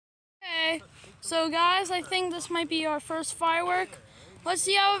So guys, I think this might be our first firework. Let's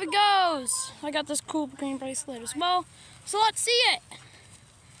see how it goes. I got this cool green bracelet as well. So let's see it.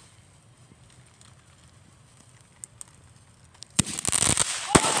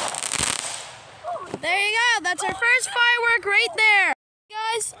 There you go. That's our first firework right there.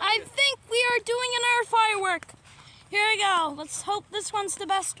 Guys, I think we are doing another firework. Here we go. Let's hope this one's the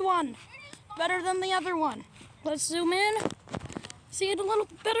best one. Better than the other one. Let's zoom in. See it a little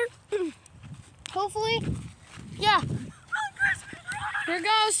better. Hopefully. Yeah. Here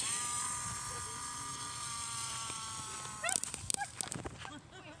goes.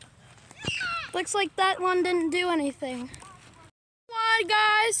 Looks like that one didn't do anything. Come on,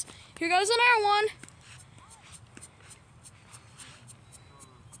 guys. Here goes another one.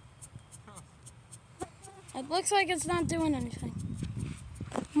 It looks like it's not doing anything.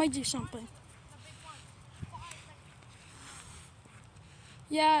 Might do something.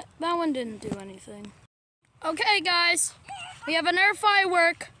 Yeah, that one didn't do anything. Okay, guys, we have another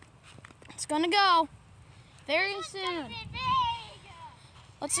firework. It's gonna go very soon.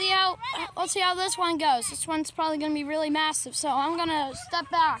 Let's see how this one goes. This one's probably gonna be really massive, so I'm gonna step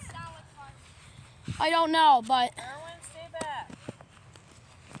back. I don't know, but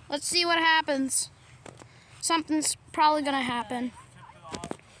let's see what happens. Something's probably gonna happen.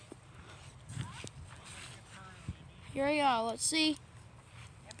 Here we go. Let's see.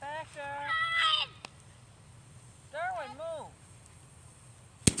 Get back there. Darwin, move.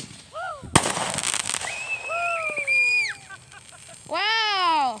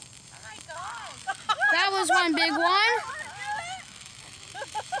 Wow! That was one big one.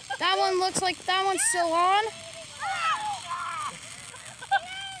 That one looks like that one's still on.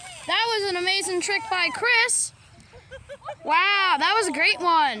 That was an amazing trick by Chris. Wow, that was a great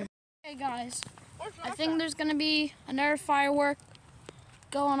one. Okay, guys, I think there's gonna be another firework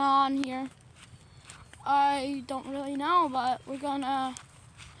going on here. I don't really know, but we're gonna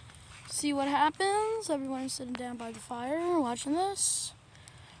see what happens. Everyone's sitting down by the fire watching this.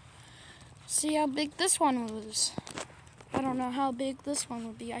 See how big this one was. I don't know how big this one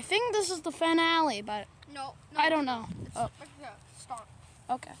would be. I think this is the finale, but no, I don't know. Oh. Start.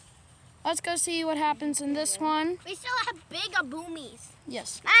 Okay. Let's go see what happens in this one. We still have big boomies.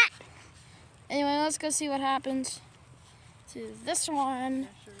 Yes. Ah! Anyway, let's go see what happens to this one.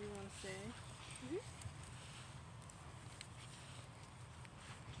 Sure you want to say?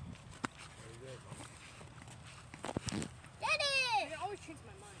 Get it! I always change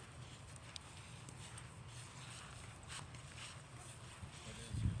my mind.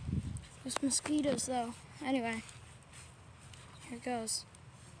 There's mosquitoes though. Anyway, here it goes.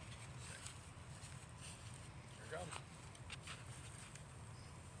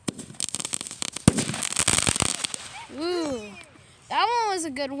 Ooh, that one was a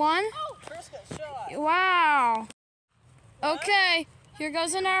good one. Oh, Chris got shot. Wow. Okay, here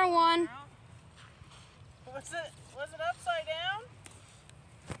goes another one. Was it upside down?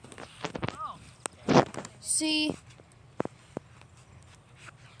 Oh. See.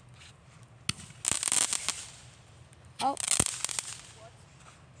 Oh.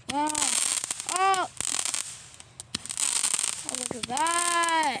 Wow. Oh. Oh, look at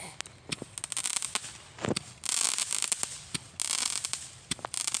that.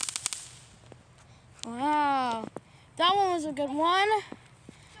 Wow. That one was a good one.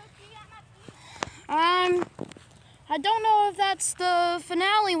 I don't know if that's the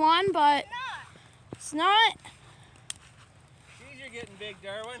finale one, but it's not. Geez, you're getting big,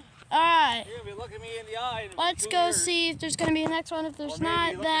 Darwin. Alright. You're going to be looking me in the eye. Let's go see if there's going to be a next one. If there's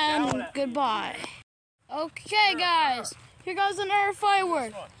not, then goodbye. Okay, guys. Here goes another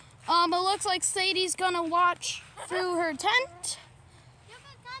firework. It looks like Sadie's going to watch through her tent. You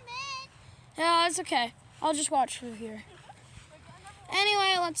can come in. Yeah, it's okay. I'll just watch through here.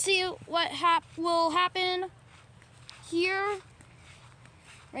 Anyway, let's see what will happen here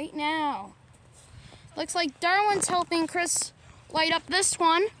right now. Looks like Darwin's helping Chris light up this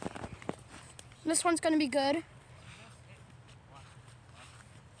one. This one's going to be good.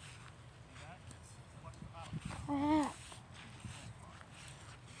 Crap.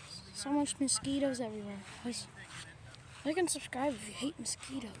 So much mosquitoes everywhere. Guys, like and subscribe if you hate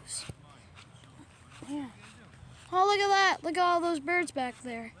mosquitoes. Yeah. Oh, look at that. Look at all those birds back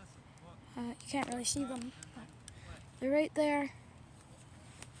there. You can't really see them. But they're right there.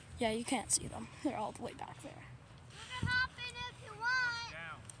 Yeah, you can't see them. They're all the way back there. You can hop in if you want.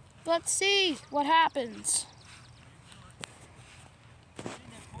 Let's see what happens.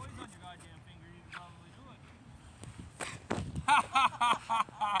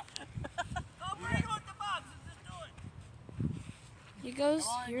 You he goes.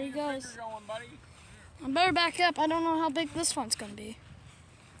 Come on, Here he get your goes. finger going, buddy. I better back up. I don't know how big this one's gonna be.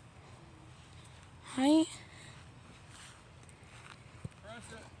 Right? Press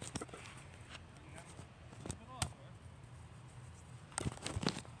it.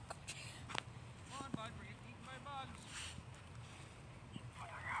 Come on, bud. We're getting eaten by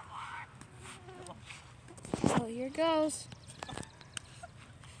bugs. So here goes.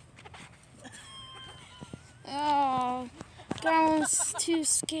 Oh, that one's too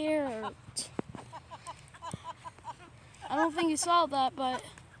scared. I don't think you saw that, but...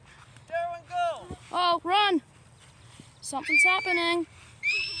 Darwin, go! Oh, run! Something's happening.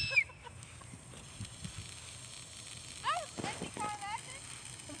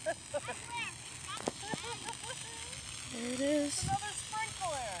 There it is. Another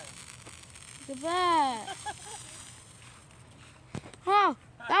sprinkler! Look at that. Oh,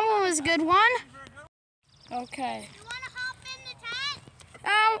 that one was a good one. Okay. You want to hop in the tent?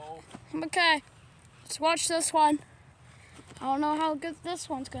 Oh, okay. Let's watch this one. I don't know how good this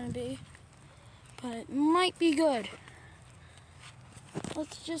one's going to be, but it might be good.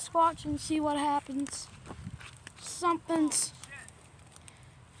 Let's just watch and see what happens. Something's...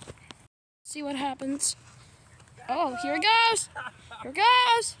 See what happens. Oh, here it goes. Here it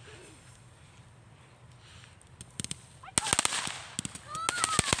goes.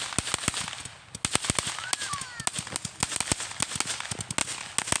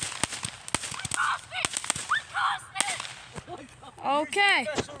 Okay.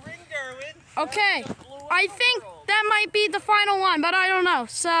 Special ring, Darwin. Okay. That blew up I the think world. that might be the final one, but I don't know.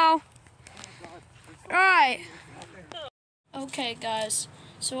 So, alright. Okay, guys.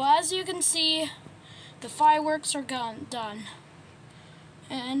 So as you can see, the fireworks are done.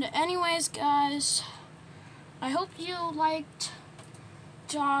 And anyways, guys, I hope you liked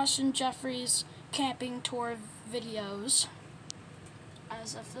Josh and Jeffrey's camping tour videos,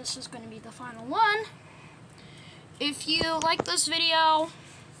 as if this is going to be the final one. If you like this video,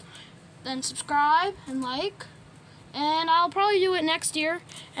 then subscribe and like, and I'll probably do it next year.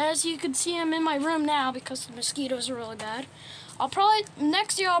 As you can see, I'm in my room now because the mosquitoes are really bad.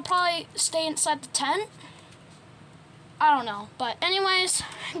 Next year I'll probably stay inside the tent. I don't know, but anyways,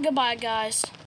 goodbye, guys.